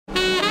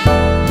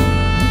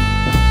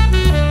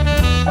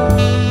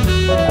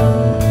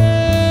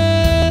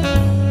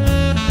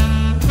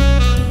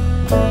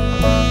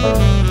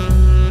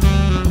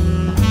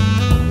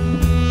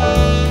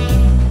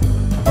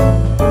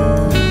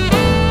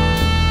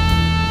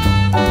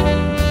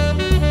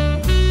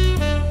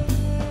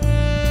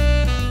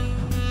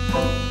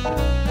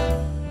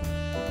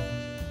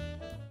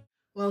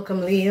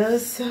welcome,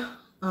 Leos.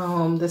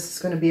 This is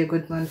going to be a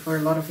good one for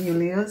a lot of you,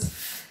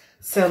 Leos.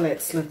 So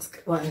let's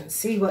go and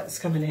see what's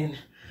coming in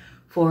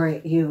for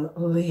you,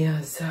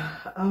 Leos.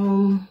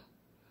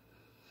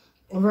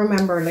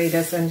 Remember,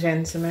 ladies and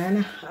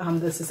gentlemen,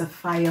 this is a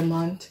fire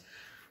month,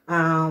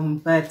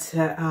 but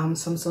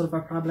some sort of a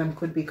problem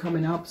could be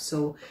coming up,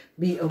 so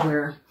be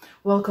aware.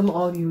 Welcome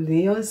all you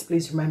Leos.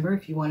 Please remember,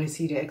 if you want to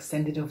see the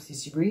extended of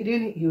this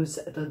reading, use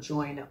the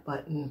join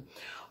button.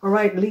 All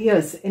right,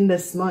 Leos, in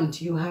this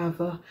month you have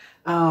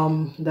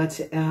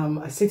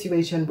a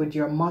situation with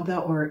your mother,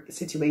 or a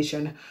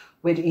situation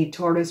with a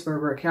Taurus,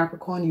 Virgo,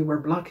 Capricorn. You were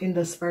blocking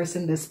this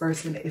person. This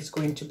person is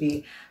going to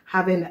be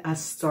having a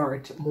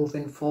start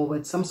moving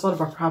forward. Some sort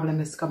of a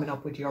problem is coming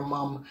up with your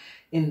mom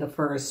in the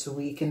first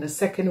week. In the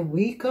second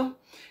week,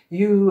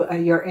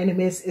 your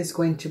enemies is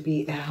going to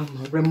be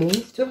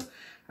removed.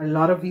 A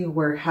lot of you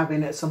were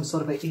having some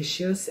sort of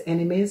issues,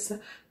 enemies.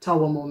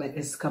 Tower moment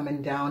is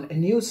coming down. A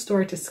new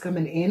start is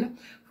coming in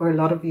for a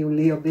lot of you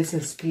Leo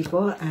business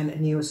people, and a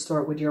new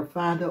start with your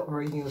father,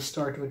 or a new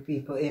start with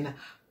people in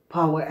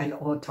power and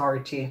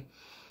authority.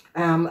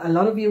 A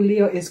lot of you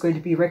Leo is going to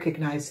be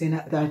recognizing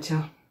that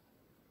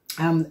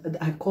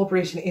a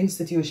corporation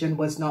institution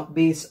was not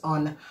based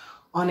on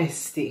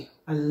honesty.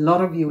 A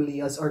lot of you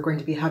Leos are going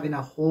to be having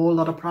a whole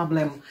lot of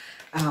problem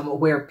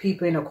where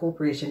people in a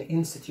corporation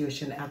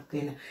institution have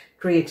been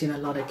creating a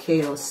lot of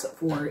chaos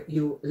for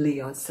you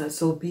Leos.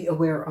 So be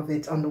aware of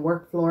it on the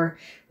work floor,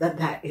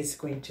 that is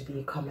going to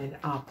be coming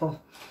up.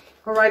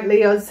 All right,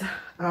 Leos,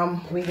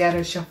 we got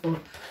a shuffle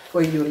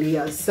for you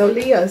Leos. So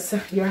Leos,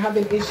 you're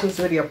having issues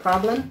with your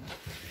problem.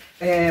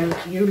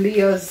 You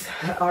Leos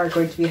are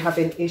going to be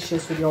having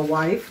issues with your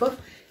wife.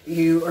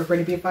 You are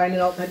going to be finding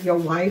out that your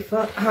wife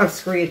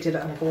has created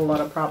a whole lot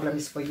of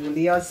problems for you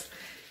Leos.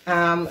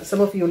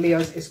 Some of you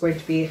Leos is going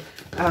to be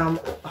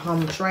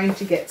trying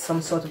to get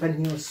some sort of a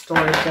new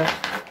start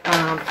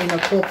in a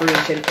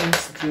corporation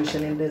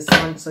institution in this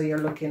month. So you're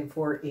looking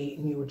for a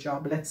new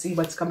job. Let's see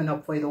what's coming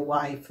up for the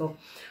wife.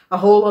 A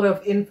whole lot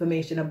of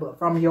information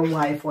from your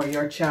wife or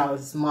your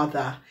child's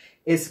mother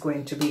is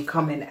going to be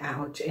coming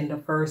out in the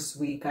first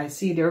week. I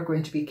see they're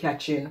going to be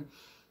catching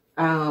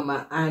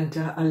and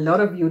a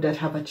lot of you that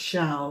have a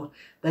child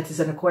that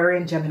is an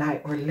Aquarian, Gemini,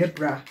 or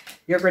Libra,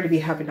 you're going to be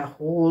having a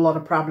whole lot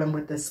of problem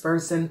with this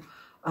person.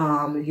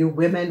 You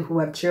women who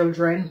have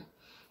children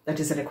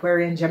that is an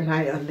Aquarian,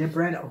 Gemini, or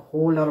Libra, a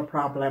whole lot of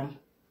problem.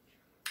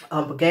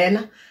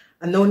 Again,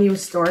 a no new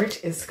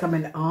start is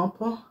coming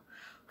up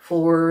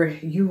for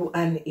you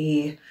and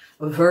a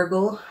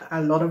Virgo.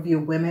 A lot of you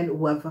women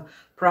who have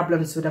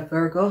problems with a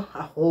Virgo,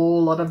 a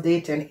whole lot of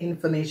data and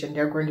information.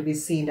 They're going to be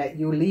seeing that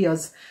you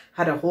Leos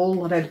had a whole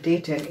lot of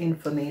data and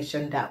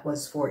information that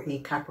was for a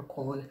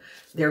Capricorn.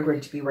 They're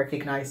going to be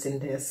recognizing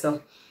this.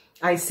 So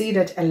I see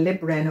that a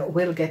Libran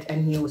will get a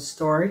new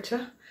start,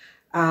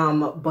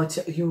 but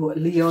you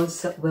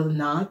Leos will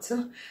not.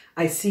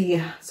 I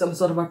see some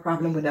sort of a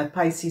problem with a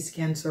Pisces,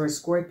 Cancer, or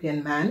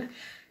Scorpion man.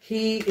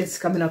 He is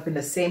coming up in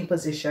the same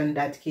position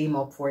that came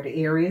up for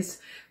the Aries.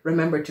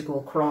 Remember to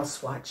go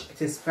cross watch.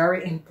 It is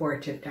very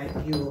important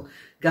that you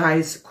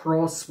guys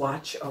cross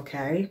watch,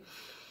 okay?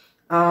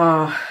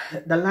 The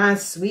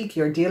last week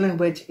you're dealing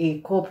with a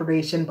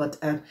corporation, but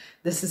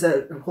this is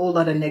a whole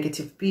lot of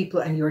negative people,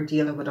 and you're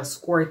dealing with a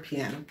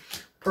Scorpion.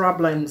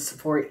 Problems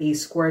for a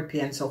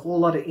Scorpion, so a whole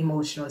lot of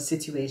emotional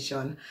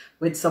situation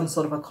with some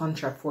sort of a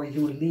contract for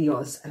you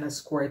Leos and a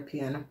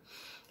Scorpion.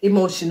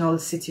 Emotional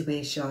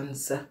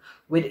situations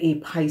with a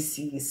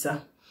Pisces,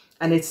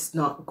 and it's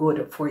not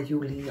good for you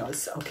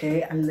Leos,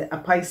 okay? A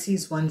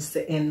Pisces wants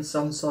to end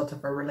some sort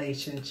of a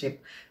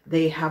relationship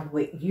they have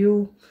with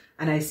you,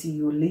 and I see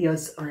you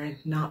Leos are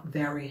not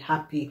very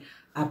happy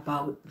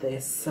about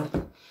this.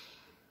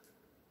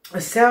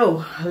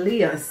 So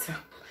Leos,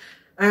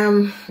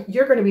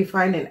 you're going to be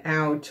finding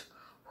out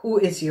who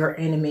is your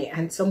enemy,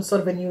 and some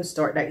sort of a new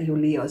start that you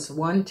Leos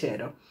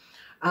wanted.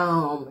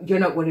 You're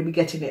not going to be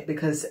getting it,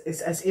 because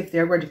it's as if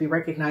they're going to be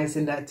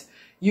recognizing that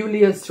you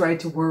Leos try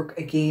to work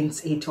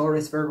against a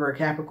Taurus, Virgo, or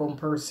Capricorn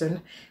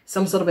person.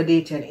 Some sort of a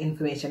data and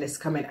information is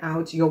coming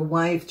out. Your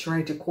wife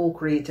tried to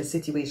co-create a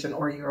situation,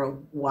 or your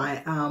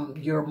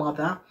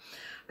mother.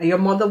 Your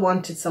mother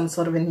wanted some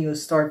sort of a new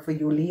start for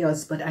you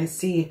Leos, but I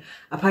see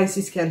a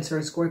Pisces,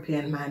 Cancer,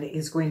 Scorpion man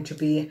is going to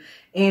be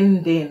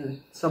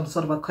ending some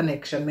sort of a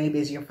connection. Maybe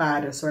it's your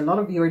father. So a lot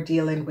of you are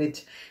dealing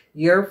with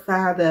your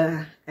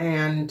father,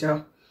 and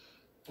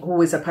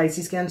who is a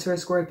Pisces, Cancer,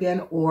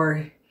 Scorpion,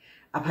 or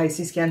a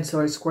Pisces,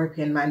 Cancer,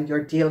 Scorpion man.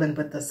 You're dealing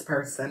with this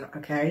person,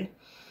 okay?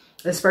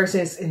 This person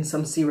is in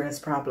some serious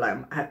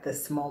problem at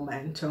this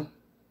moment,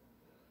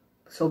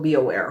 so be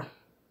aware,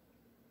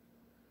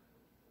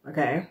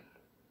 okay?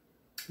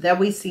 Then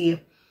we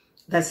see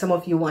that some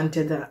of you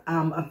wanted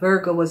a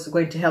Virgo was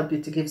going to help you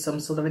to give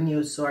some sort of a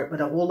new sort, but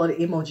a whole lot of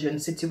emoji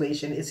and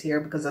situation is here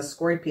because a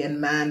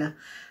Scorpion man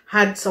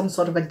had some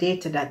sort of a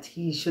data that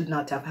he should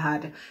not have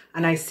had.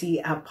 And I see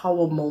a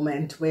power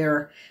moment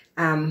where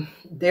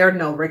they're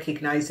now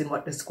recognizing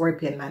what the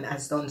Scorpion man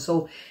has done.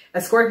 So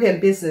a Scorpion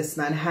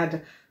businessman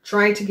had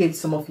trying to give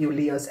some of you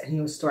Leos a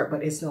new start,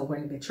 but it's not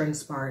going to be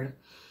transpiring.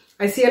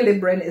 I see a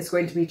Libran is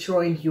going to be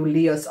throwing you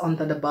Leos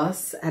under the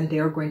bus, and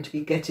they're going to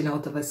be getting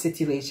out of a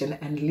situation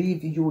and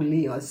leave you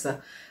Leos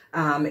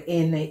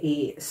in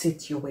a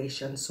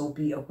situation. So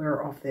be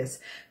aware of this.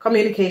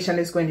 Communication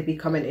is going to be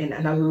coming in,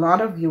 and a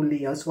lot of you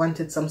Leos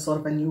wanted some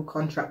sort of a new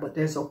contract, but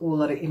there's a whole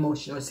lot of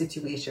emotional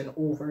situation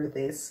over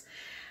this.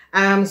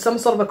 Some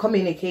sort of a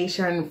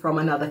communication from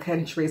another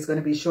country is going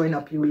to be showing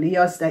up you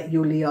Leos, that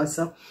you Leos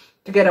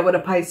together with a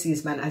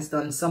Pisces man has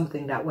done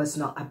something that was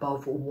not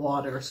above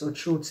water. So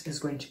truth is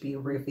going to be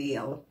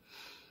revealed.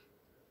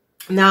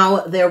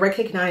 Now they're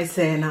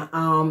recognizing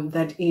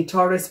that a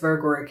Taurus,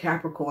 Virgo, or a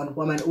Capricorn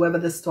woman, whoever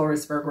this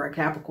Taurus, Virgo, or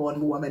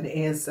Capricorn woman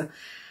is,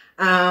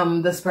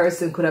 this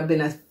person could have been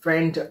a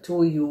friend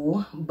to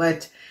you,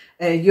 but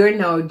you're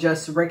now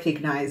just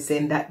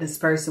recognizing that this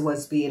person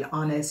was being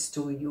honest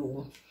to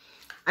you.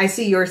 I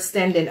see you're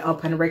standing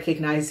up and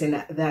recognizing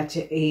that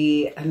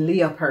a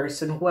Leo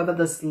person, whoever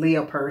this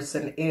Leo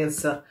person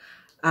is,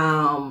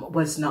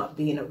 was not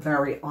being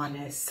very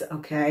honest,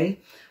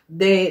 okay?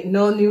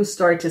 No new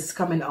start is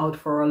coming out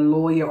for a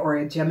lawyer or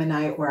a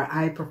Gemini or a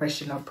high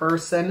professional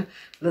person.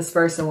 This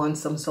person wants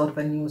some sort of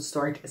a new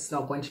start. It's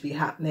not going to be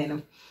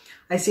happening.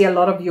 I see a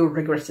lot of you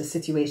regret a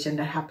situation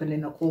that happened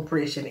in a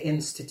corporation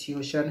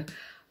institution,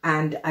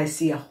 and I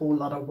see a whole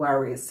lot of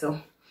worries.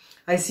 So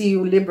I see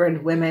you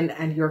Libran women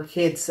and your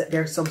kids.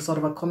 There's some sort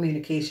of a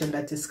communication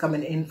that is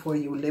coming in for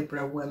you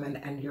Libra women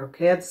and your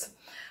kids.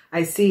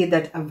 I see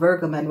that a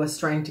Virgo man was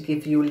trying to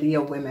give you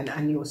Leo women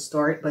a new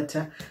start, but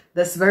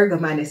this Virgo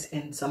man is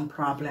in some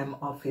problem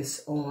of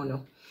his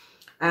own.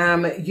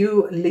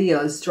 You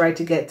Leos try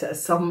to get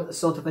some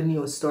sort of a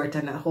new start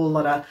and a whole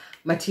lot of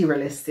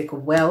materialistic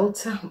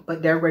wealth,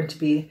 but they're going to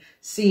be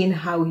seeing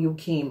how you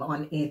came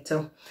on it.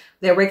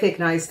 They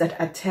recognize that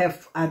a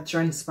theft had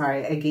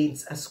transpired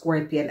against a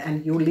Scorpion,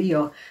 and you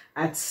Leo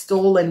had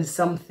stolen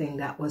something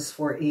that was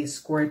for a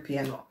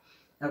Scorpion,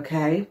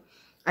 okay?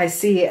 I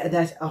see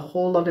that a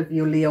whole lot of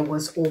you Leo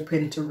was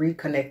open to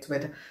reconnect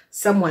with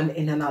someone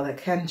in another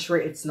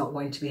country. It's not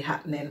going to be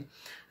happening.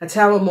 A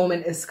Tower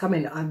moment is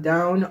coming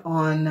down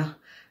on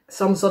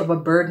some sort of a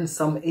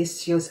burdensome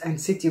issues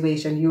and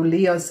situation. You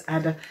Leos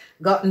had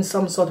gotten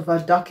some sort of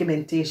a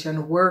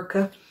documentation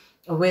work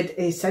with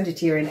a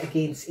Sagittarian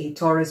against a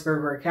Taurus,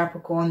 Virgo, or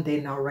Capricorn. They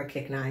now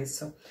recognize.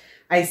 So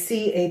I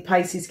see a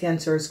Pisces,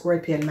 Cancer,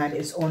 Scorpion man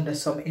is under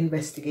some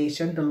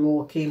investigation. The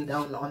law came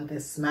down on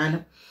this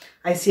man.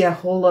 I see a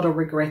whole lot of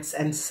regrets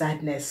and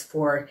sadness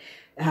for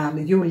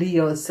you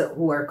Leos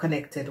who are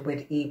connected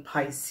with a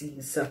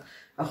Pisces.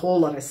 A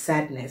whole lot of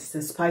sadness.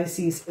 This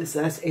Pisces is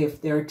as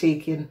if they're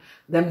taking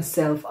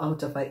themselves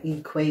out of an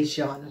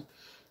equation.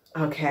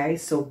 Okay,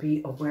 so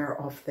be aware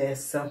of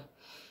this.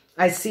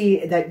 I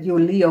see that you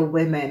Leo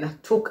women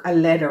took a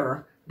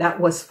letter that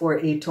was for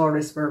a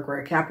Taurus, Virgo,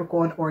 or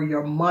Capricorn, or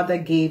your mother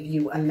gave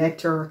you a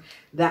letter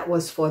that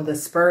was for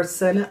this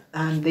person,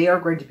 and they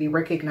are going to be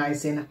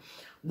recognizing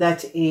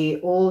that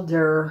a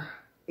older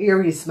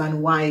Aries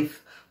man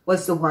wife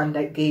was the one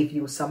that gave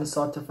you some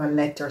sort of a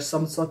letter,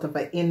 some sort of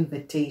an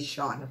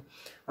invitation,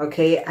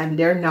 okay? And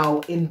they're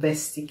now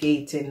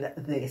investigating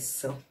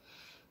this.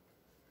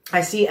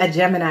 I see a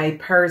Gemini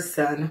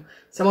person.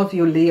 Some of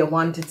you Leo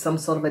wanted some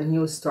sort of a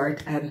new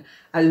start, and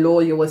a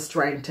lawyer was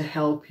trying to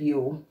help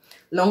you.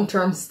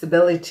 Long-term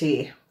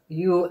stability.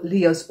 You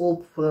Leos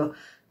hope for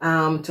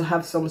to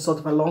have some sort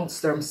of a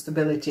long-term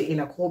stability in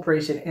a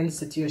corporation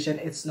institution.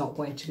 It's not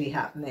going to be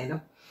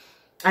happening.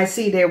 I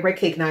see they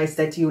recognize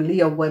that you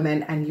Leo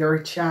women and your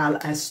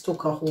child has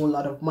took a whole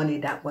lot of money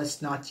that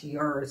was not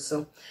yours.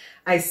 So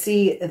I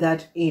see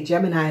that a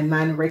Gemini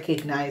man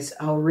recognize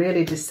how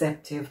really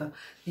deceptive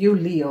you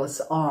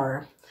Leos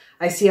are.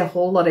 I see a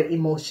whole lot of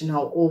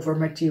emotional over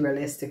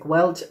materialistic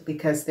wealth,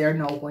 because they're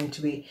now going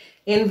to be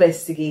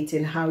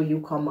investigating how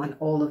you come on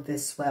all of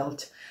this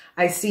wealth.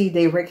 I see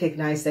they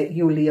recognize that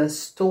you Leo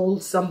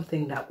stole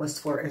something that was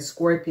for a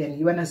Scorpion,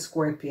 you and a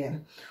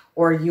Scorpion,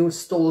 or you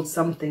stole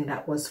something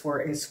that was for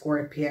a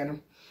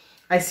Scorpion.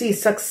 I see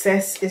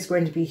success is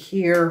going to be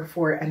here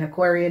for an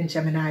Aquarian,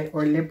 Gemini,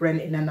 or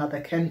Libran in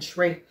another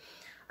country.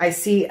 I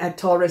see a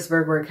Taurus,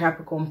 Virgo, or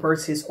Capricorn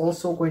person is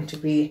also going to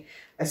be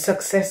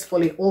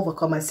successfully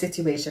overcome a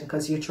situation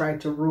because you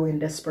tried to ruin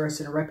this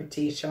person's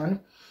reputation.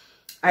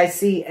 I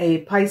see a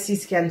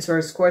Pisces,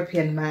 Cancer,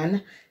 Scorpion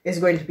man is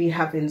going to be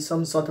having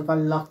some sort of a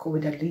luck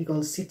with a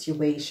legal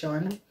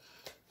situation.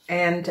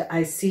 And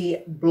I see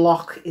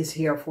block is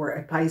here for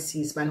a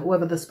Pisces man.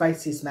 Whoever the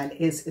Pisces man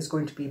is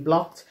going to be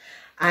blocked.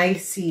 I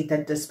see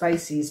that the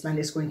Pisces man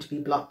is going to be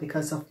blocked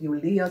because of you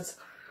Leos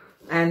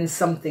and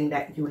something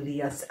that you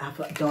Leos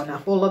have done. A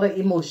whole lot of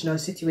emotional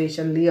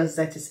situation. Leos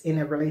that is in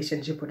a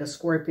relationship with a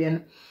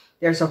Scorpion.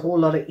 There's a whole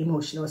lot of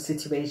emotional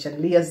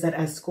situation. Leos that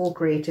has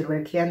co-created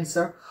with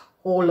Cancer.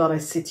 Whole lot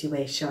of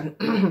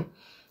situation.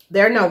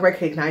 They're now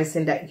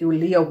recognizing that you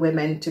Leo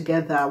women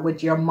together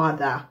with your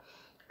mother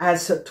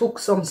as took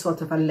some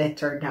sort of a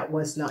letter that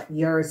was not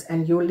yours.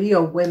 And you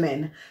Leo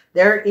women,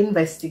 they're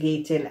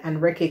investigating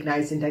and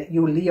recognizing that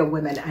you Leo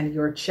women and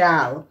your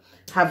child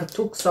have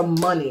took some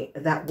money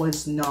that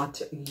was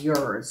not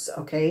yours.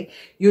 Okay,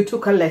 you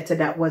took a letter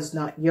that was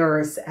not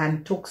yours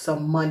and took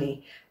some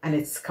money, and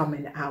it's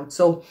coming out.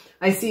 So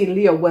I see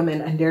Leo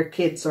women and their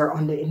kids are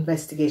on the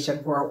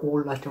investigation for a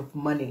whole lot of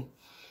money.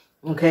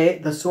 Okay,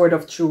 the sword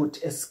of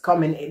truth is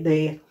coming,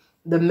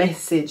 the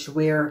message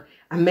where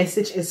a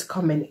message is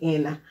coming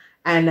in,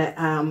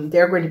 and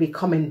they're going to be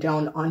coming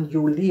down on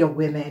you Leo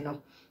women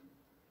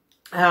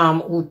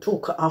who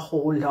took a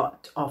whole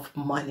lot of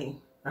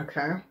money.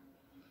 Okay.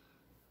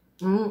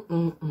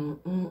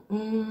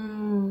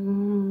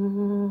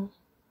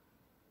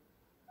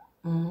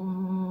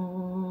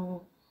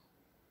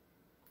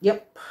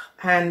 Yep.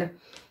 And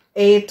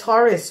a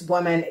Taurus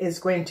woman is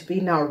going to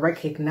be now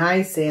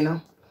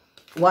recognizing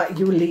what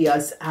you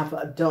Leos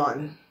have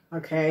done.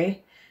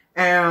 Okay.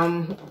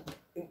 And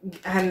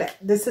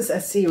this is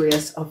a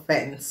serious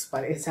offense,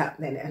 but it's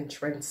happening and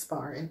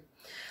transpiring.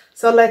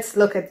 So let's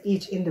look at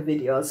each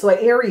individual. So an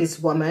Aries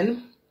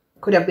woman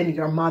could have been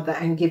your mother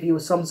and give you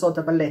some sort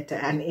of a letter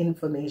and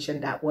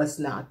information that was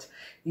not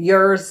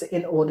yours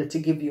in order to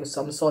give you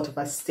some sort of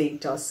a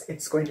status.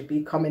 It's going to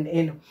be coming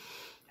in.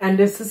 And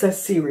this is a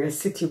serious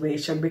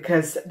situation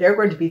because they're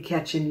going to be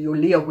catching you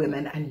Leo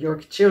women and your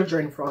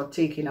children for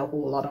taking a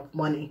whole lot of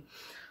money.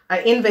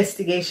 An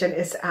investigation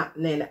is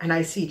happening, and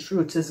I see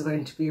truth is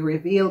going to be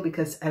revealed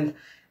because an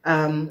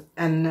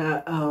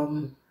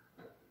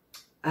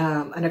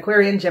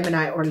Aquarian,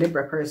 Gemini, or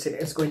Libra person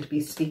is going to be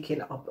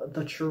speaking up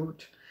the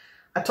truth.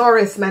 A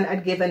Taurus man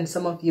had given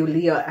some of you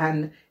Leo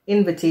an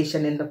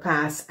invitation in the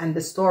past, and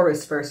this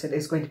Taurus person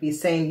is going to be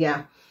saying,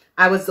 yeah,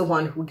 I was the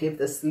one who gave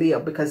this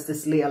Leo because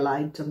this Leo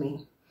lied to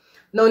me.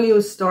 No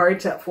new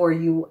start for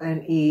you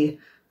and a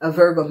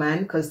Virgo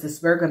man, because this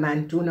Virgo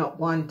man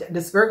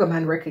this Virgo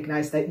man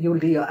recognize that you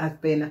Leo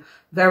have been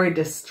very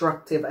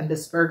destructive, and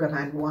this Virgo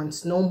man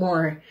wants no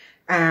more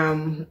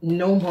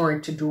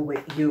to do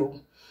with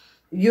you.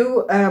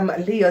 You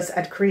Leos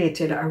had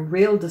created a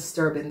real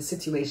disturbing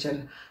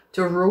situation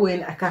to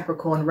ruin a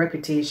Capricorn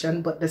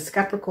reputation, but this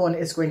Capricorn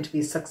is going to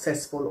be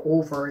successful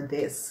over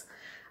this.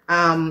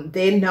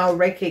 They now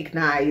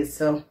recognize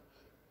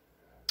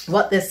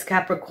what this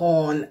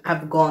Capricorn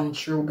have gone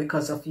through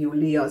because of you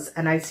Leos,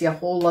 and I see a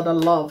whole lot of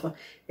love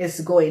is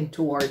going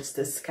towards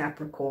this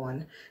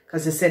Capricorn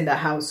because it's in the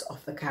house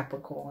of the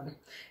Capricorn.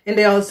 In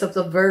the house of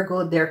the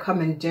Virgo, they're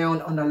coming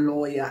down on a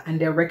lawyer, and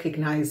they're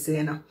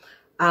recognizing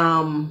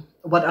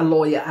what a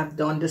lawyer have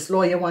done. This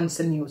lawyer wants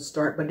a new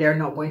start, but they're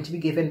not going to be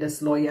giving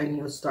this lawyer a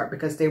new start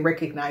because they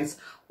recognize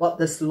what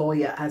this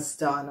lawyer has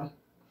done.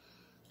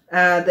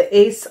 The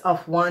Ace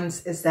of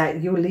Wands is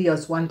that you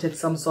Leos wanted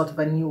some sort of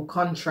a new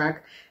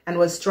contract and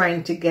was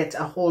trying to get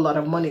a whole lot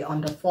of money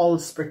on the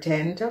false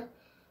pretend.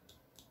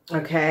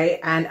 Okay,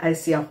 and I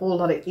see a whole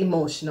lot of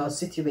emotional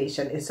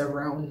situation is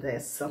around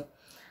this.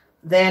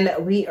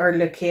 Then we are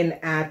looking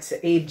at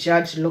a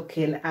judge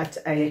looking at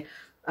a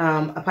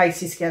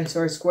Pisces,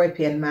 Cancer,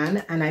 Scorpion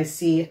man, and I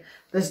see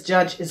this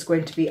judge is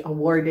going to be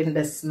awarding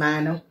this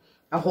man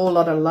a whole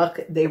lot of luck.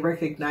 They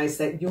recognize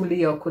that you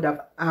Leo could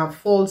have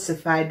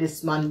falsified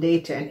this man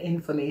data and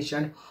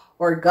information,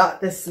 or got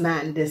this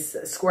man, this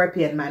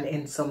Scorpion man,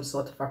 in some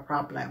sort of a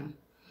problem.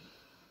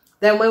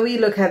 Then when we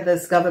look at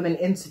this government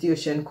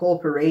institution,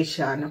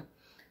 corporation,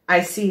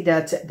 I see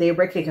that they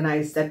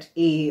recognize that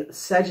a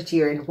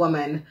Sagittarian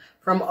woman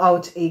from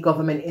out a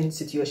government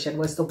institution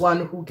was the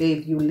one who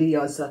gave you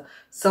Leos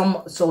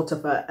some sort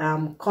of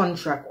a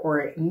contract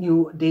or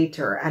new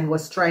data and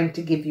was trying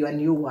to give you a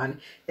new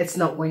one. It's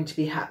not going to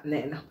be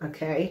happening,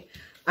 okay?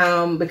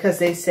 Because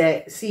they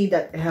see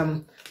that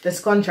this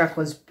contract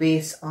was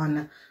based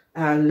on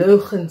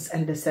leugens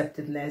and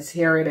deceptiveness.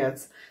 Here it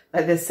is,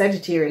 that the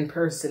Sagittarian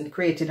person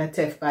created a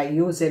theft by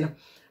using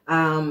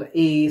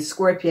a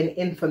Scorpion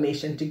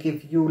information to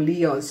give you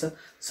Leos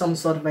some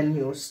sort of a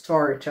new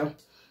start.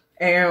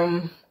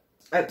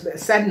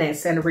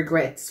 Sadness and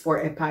regrets for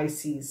a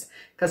Pisces,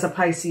 because a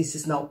Pisces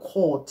is now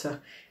caught,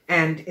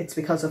 and it's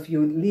because of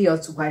you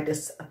Leos why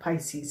this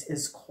Pisces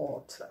is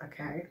caught.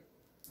 Okay.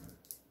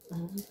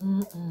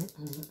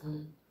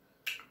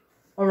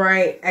 All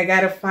right, I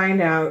gotta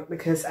find out,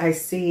 because I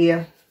see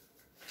a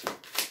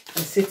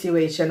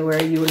situation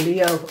where you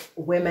Leo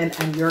women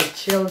and your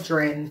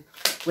children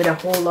with a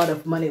whole lot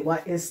of money.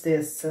 What is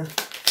this?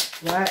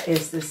 What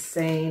is this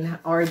saying?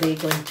 Are they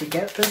going to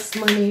get this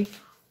money?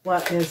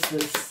 What is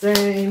this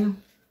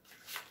saying?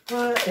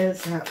 What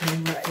is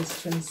happening? What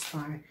is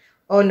transpiring?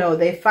 Oh no,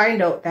 they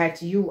find out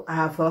that you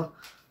have a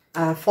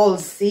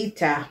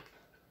falsita.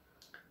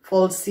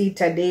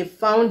 Falsita. They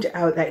found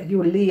out that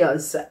you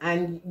Leos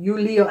and you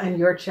Leo and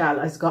your child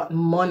has got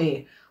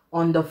money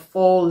on the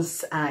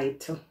false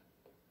side.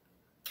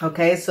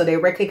 Okay, so they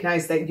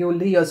recognize that you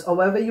Leos,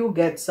 however you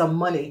get some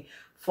money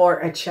for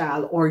a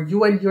child, or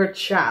you and your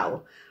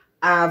child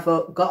have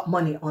got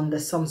money under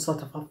some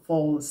sort of a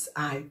false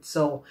eye.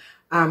 So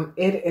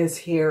it is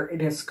here,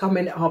 it is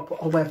coming up,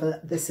 however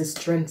this is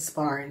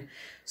transpiring.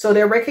 So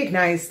they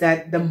recognize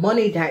that the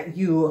money that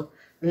you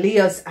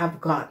Leos have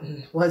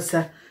gotten was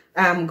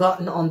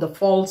gotten on the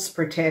false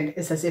pretend.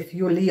 Is as if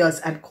you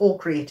Leos had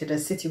co-created a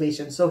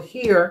situation. So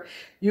here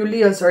you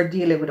Leos are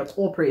dealing with a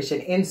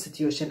corporation,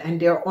 institution, and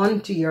they're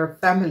onto your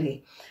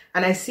family.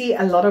 And I see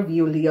a lot of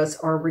you Leos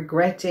are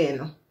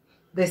regretting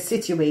this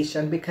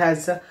situation,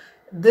 because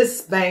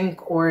this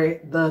bank or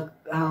the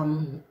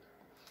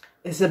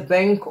is a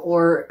bank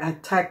or a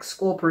tax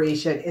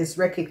corporation is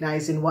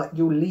recognizing what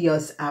you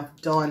Leos have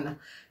done,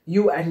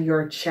 you and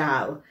your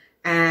child,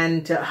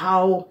 and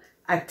how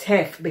a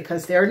theft,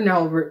 because they're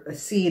now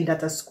seeing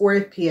that a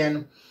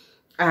Scorpion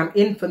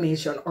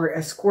information or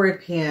a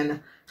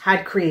Scorpion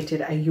had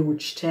created a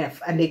huge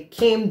theft, and they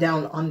came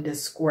down on the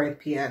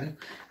Scorpion.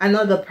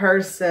 Another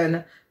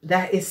person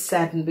that is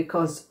saddened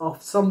because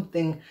of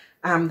something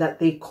that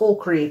they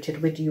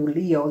co-created with you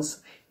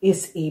Leos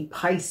is a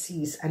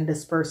Pisces, and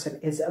this person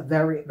is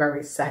very,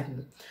 very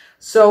saddened.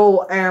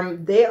 So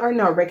they are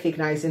now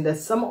recognizing that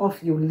some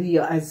of you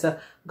Leo has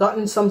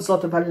gotten some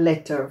sort of a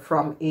letter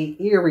from a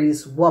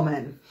Aries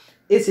woman.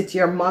 Is it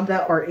your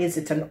mother, or is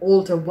it an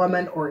older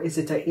woman, or is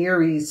it an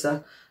Aries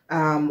a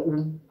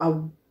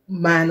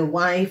man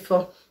wife?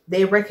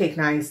 They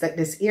recognize that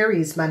this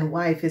Aries man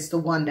wife is the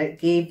one that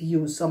gave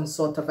you some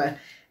sort of a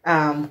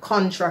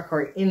contract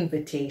or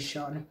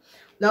invitation.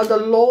 Now the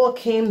law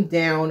came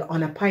down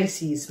on a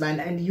Pisces man,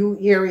 and you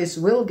Aries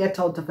will get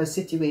out of a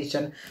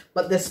situation,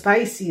 but this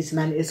Pisces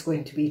man is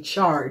going to be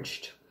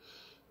charged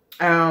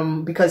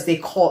because they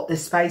caught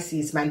this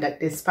Pisces man, that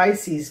this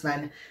Pisces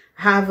man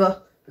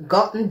have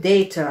gotten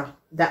data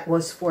that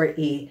was for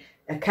a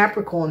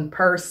Capricorn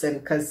person,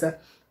 because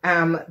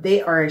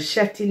they are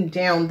shutting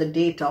down the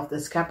data of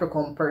this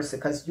Capricorn person,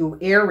 because you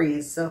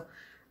Aries,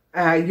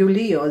 you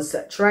Leos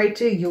try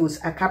to use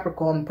a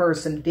Capricorn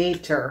person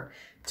data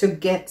to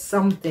get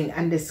something,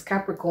 and this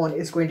Capricorn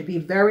is going to be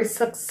very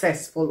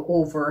successful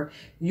over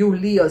you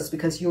Leos,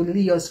 because you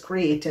Leos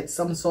created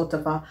some sort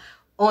of a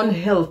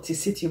unhealthy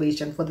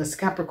situation for this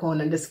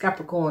Capricorn, and this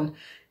Capricorn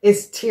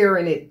is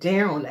tearing it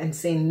down and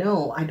saying,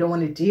 no, I don't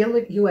want to deal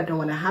with you, I don't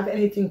want to have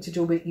anything to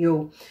do with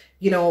you,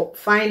 you know,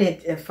 find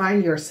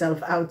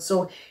yourself out.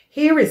 So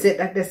here is it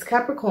that this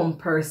Capricorn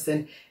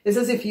person is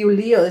as if you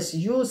Leos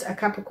use a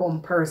Capricorn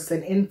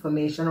person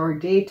information or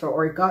data,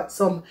 or got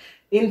some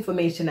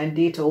information and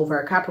data over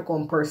a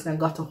Capricorn person and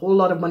got a whole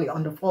lot of money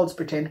on the false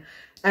pretend.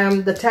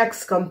 The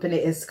tax company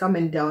is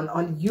coming down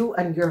on you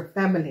and your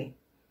family.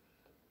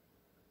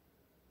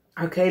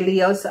 Okay,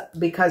 Leos,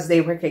 because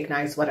they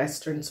recognize what has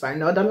transpired.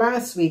 Now, the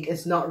last week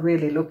is not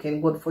really looking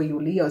good for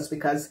you, Leos,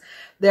 because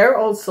they're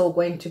also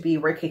going to be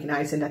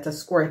recognizing that a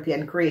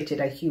Scorpion created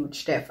a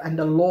huge theft, and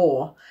the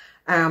law,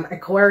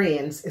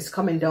 Aquarians, is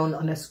coming down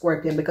on a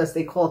Scorpion because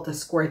they caught the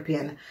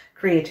Scorpion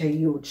create a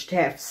huge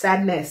theft.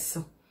 Sadness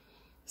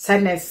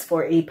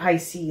for a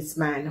Pisces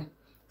man.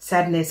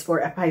 Sadness for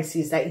a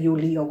Pisces that you,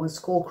 Leo, was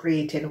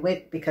co-creating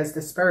with, because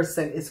this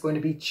person is going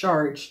to be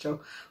charged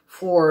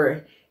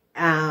for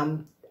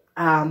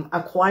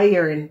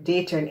acquiring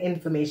data and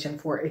information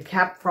for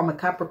from a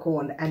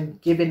Capricorn and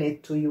giving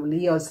it to you,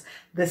 Leos.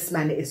 This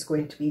man is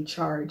going to be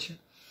charged.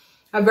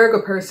 A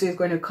Virgo person is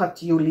going to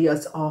cut you,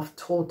 Leos, off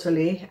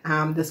totally.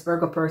 This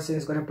Virgo person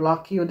is going to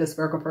block you. This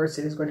Virgo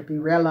person is going to be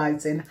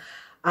realizing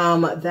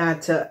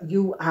that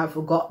you have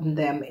gotten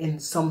them in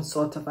some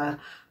sort of a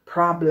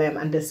problem,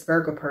 and this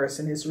Virgo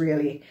person is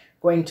really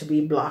going to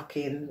be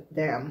blocking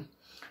them.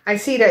 I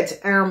see that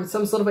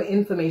some sort of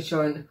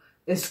information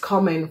is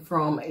coming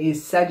from a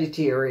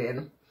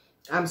Sagittarian,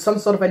 some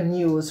sort of a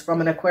news from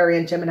an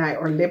Aquarian, Gemini,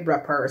 or Libra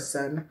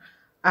person,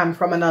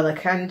 from another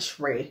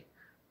country.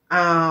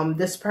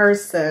 This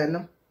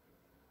person,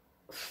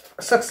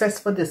 success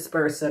for this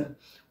person,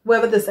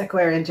 whoever this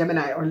Aquarian,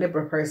 Gemini, or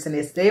Libra person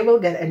is, they will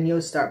get a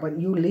new start, but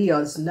you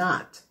Leos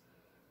not.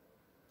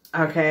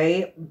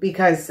 Okay,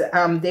 because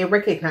they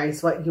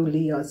recognize what you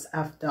Leos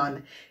have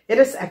done. It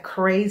is a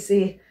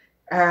crazy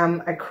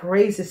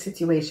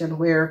situation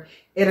where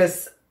it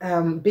is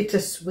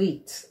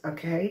bittersweet.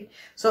 Okay,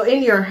 so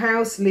in your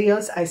house,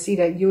 Leos, I see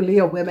that you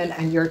Leo women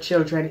and your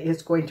children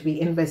is going to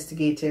be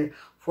investigated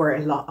for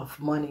a lot of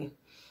money.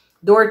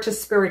 Door to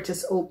spirit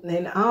is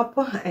opening up,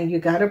 and you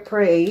gotta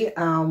pray.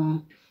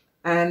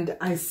 And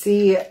I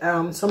see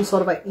some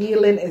sort of a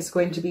healing is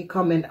going to be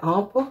coming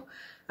up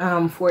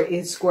for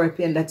a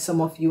Scorpion that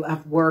some of you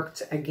have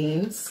worked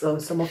against. So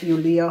some of you,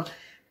 Leo,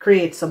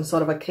 create some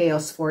sort of a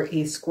chaos for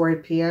a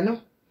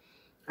Scorpion.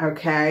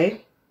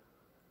 Okay.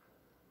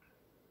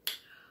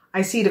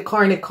 I see the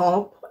Karmic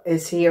Cup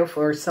is here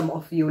for some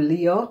of you,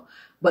 Leo,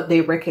 but they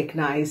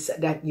recognize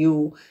that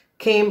you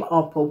came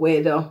up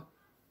with a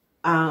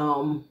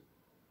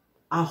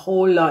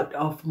whole lot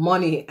of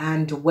money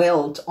and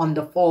wealth on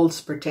the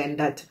false pretend.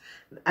 That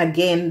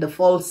again, the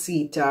false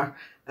seater,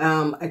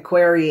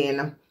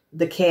 Aquarian,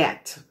 the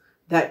cat,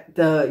 that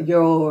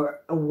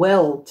your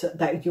wealth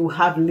that you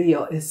have,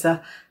 Leo, is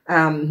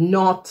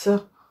not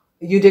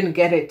you didn't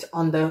get it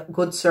under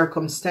good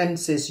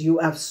circumstances. You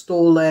have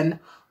stolen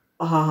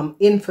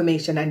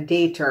information and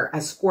data.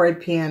 A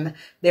Scorpion,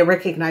 they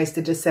recognize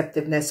the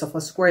deceptiveness of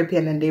a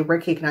Scorpion, and they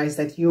recognize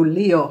that you,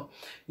 Leo,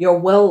 your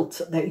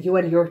wealth that you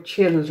and your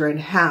children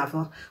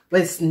have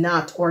was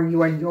not, or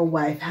you and your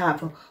wife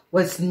have,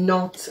 was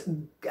not,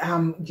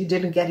 you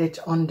didn't get it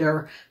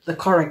under the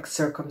correct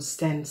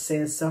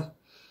circumstances.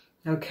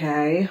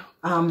 Okay.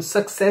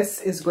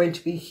 Success is going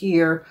to be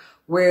here,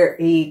 where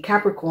a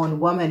Capricorn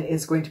woman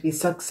is going to be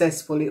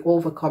successfully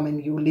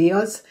overcoming you,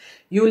 Leos.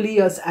 You,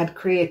 Leos, had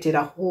created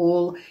a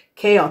whole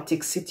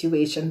chaotic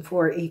situation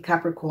for a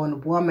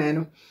Capricorn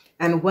woman.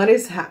 And what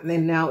is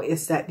happening now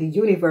is that the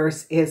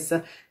universe is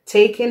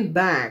taking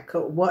back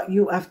what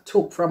you have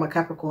took from a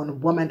Capricorn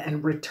woman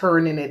and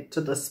returning it to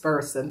this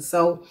person.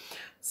 So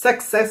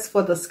success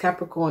for this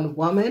Capricorn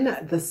woman.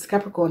 This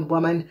Capricorn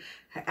woman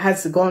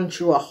has gone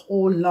through a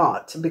whole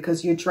lot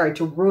because you tried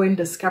to ruin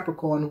this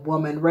Capricorn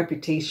woman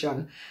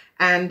reputation.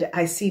 And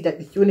I see that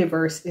the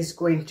universe is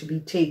going to be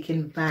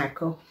taking back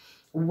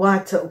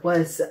what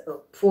was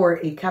for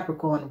a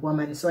Capricorn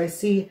woman. So I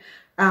see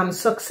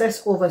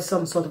success over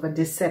some sort of a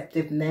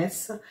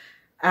deceptiveness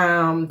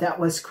that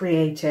was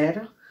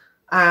created.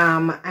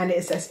 And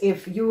it's as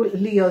if you,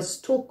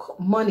 Leos, took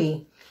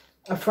money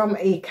from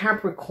a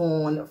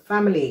Capricorn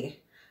family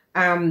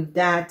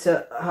that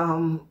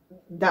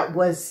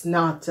was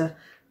not,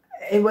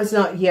 it was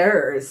not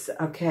yours,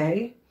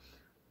 okay?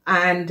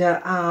 And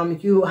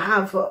you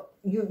have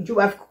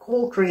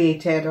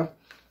co-created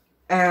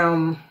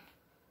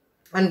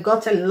and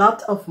got a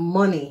lot of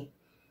money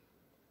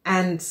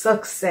and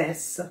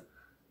success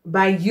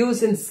by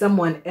using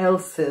someone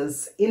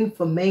else's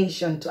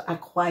information to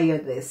acquire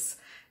this.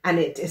 And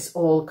it is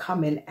all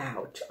coming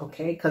out,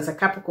 okay? Because a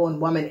Capricorn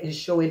woman is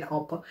showing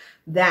up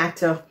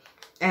that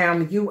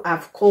you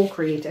have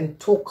co-created and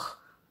took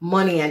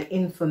money and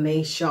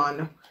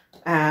information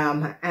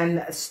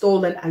and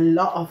stolen a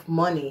lot of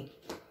money.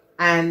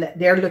 And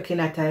they're looking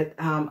at it,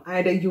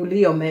 either you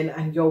Leo men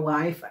and your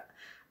wife,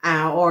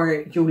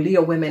 or you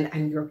Leo women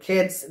and your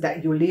kids,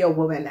 that you Leo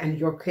women and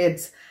your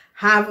kids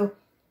have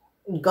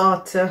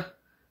got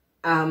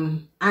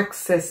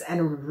access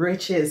and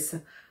riches,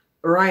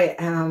 right,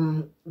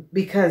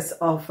 because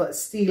of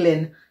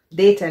stealing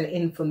data and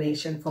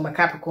information from a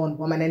Capricorn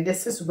woman. And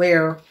this is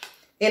where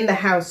in the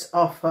house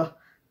of the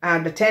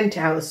 10th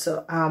house,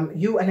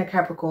 you and a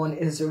Capricorn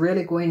is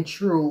really going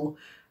through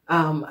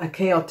a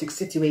chaotic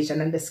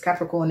situation. And this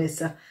Capricorn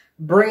is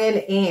bringing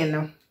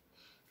in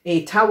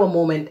a tower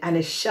moment and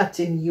is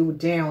shutting you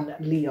down,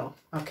 Leo,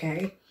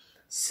 okay?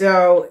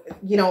 So,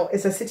 you know,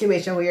 it's a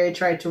situation where you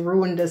tried to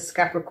ruin this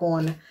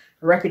Capricorn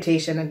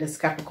reputation, and this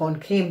Capricorn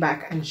came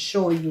back and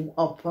show you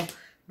up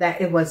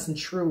that it wasn't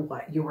true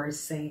what you were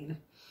saying.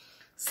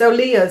 So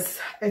Leos,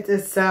 it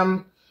is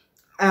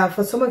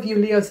for some of you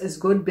Leos is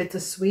good,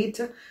 bittersweet.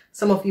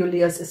 Some of you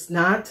Leos is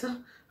not.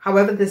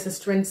 However, this is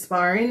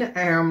transpiring.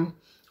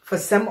 For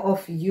some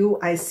of you,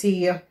 I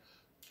see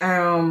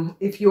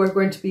if you are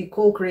going to be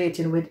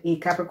co-creating with a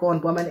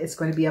Capricorn woman, it's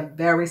going to be a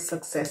very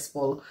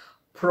successful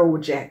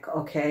project,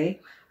 okay?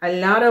 A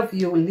lot of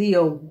you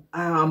Leo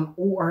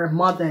who are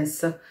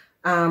mothers,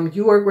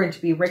 you are going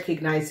to be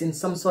recognizing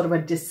some sort of a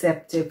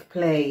deceptive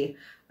play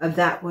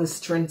that was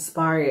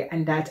transpired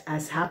and that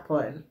has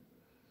happened,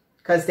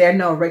 because they're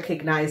now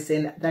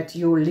recognizing that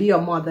you Leo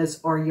mothers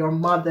or your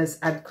mothers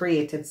had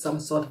created some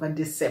sort of a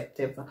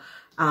deceptive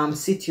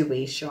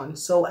situation.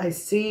 So I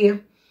see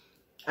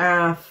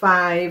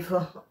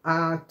 5,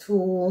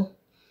 2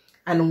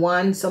 and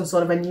 1, some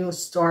sort of a new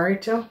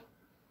start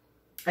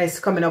is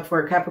coming up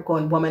for a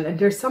Capricorn woman. And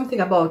there's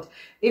something about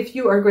if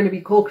you are going to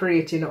be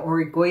co-creating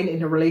or going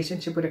in a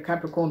relationship with a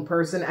Capricorn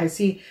person, I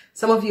see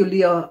some of you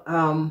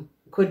Leo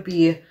could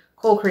be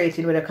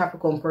co-creating with a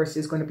Capricorn person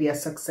is going to be a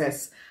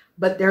success.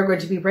 But they're going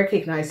to be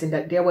recognizing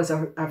that there was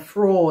a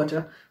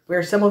fraud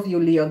where some of you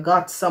Leo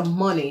got some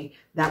money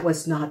that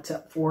was not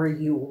for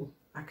you.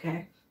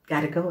 Okay,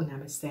 gotta go.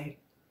 Namaste.